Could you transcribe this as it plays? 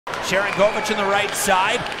Sharangovich in the right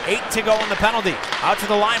side. 8 to go in the penalty. Out to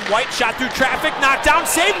the line, White shot through traffic, knocked down,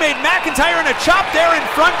 save made. McIntyre in a chop there in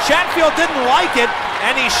front. Chatfield didn't like it,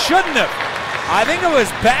 and he shouldn't have. I think it was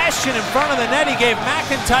Bastian in front of the net. He gave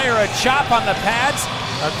McIntyre a chop on the pads.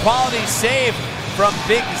 A quality save from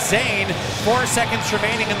Big Zane. 4 seconds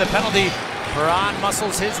remaining in the penalty. Perron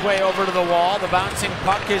muscles his way over to the wall. The bouncing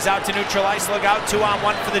puck is out to neutral ice. Look out,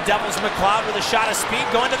 2-on-1 for the Devils. McLeod with a shot of speed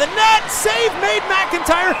going to the net. Save made.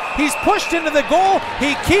 McIntyre. He's pushed into the goal.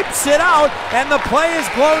 He keeps it out, and the play is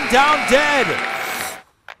blown down dead.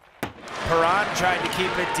 Perron tried to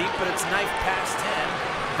keep it deep, but it's knifed past him.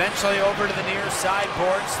 Eventually over to the near side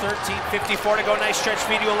boards. 13:54 to go. Nice stretch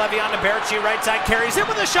feed to Ulevi on to Berchi. Right side carries it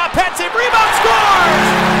with a shot. Pad save. Rebound. Scores!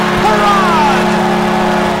 Perron!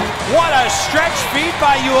 What a stretch feed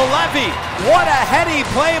by Ulevi. What a heady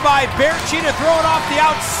play by Berchi to throw it off the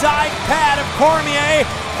outside pad of Cormier.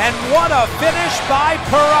 And what a finish by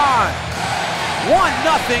Perron.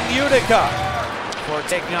 1-0 Utica. Before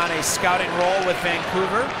taking on a scouting role with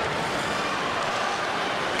Vancouver.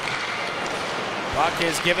 Puck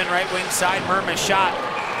is given right wing side. Murma shot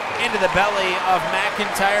into the belly of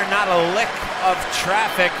McIntyre. Not a lick of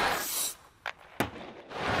traffic.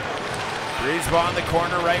 Brisebois on the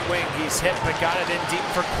corner, right wing. He's hit, but got it in deep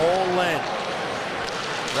for Kole Lind.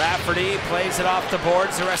 Rafferty plays it off the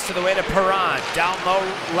boards the rest of the way to Perron. Down low,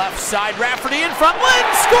 left side. Rafferty in front. Lind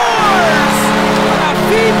scores! What a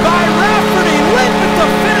feed by Rafferty. Lind with the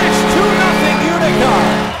finish. 2-0 Utica.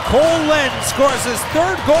 Kole Lind scores his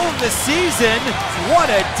 3rd goal of the season. What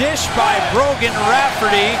a dish by Brogan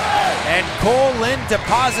Rafferty. And Kole Lind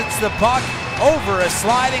deposits the puck over a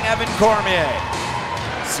sliding Evan Cormier.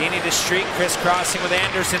 Cini to streak, crisscrossing with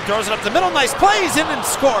Anderson, throws it up the middle, nice plays in and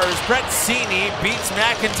scores. Brett Cini beats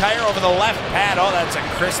McIntyre over the left pad. Oh, that's a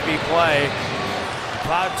crispy play.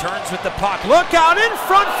 Cloud turns with the puck. Look out in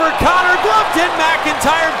front for Connor, gloved in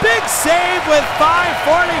McIntyre. Big save with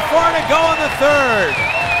 5:44 to go in the 3rd.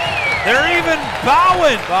 They're even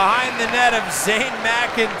bowing behind the net of Zane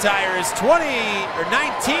McIntyre. His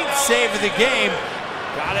 19th save of the game.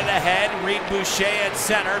 Got it ahead. Reid Boucher at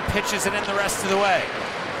center, pitches it in the rest of the way.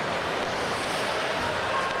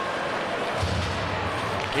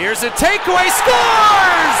 Here's a takeaway,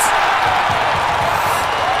 scores!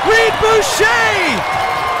 Reid Boucher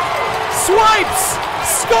swipes,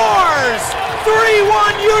 scores!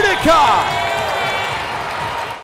 3-1 Utica!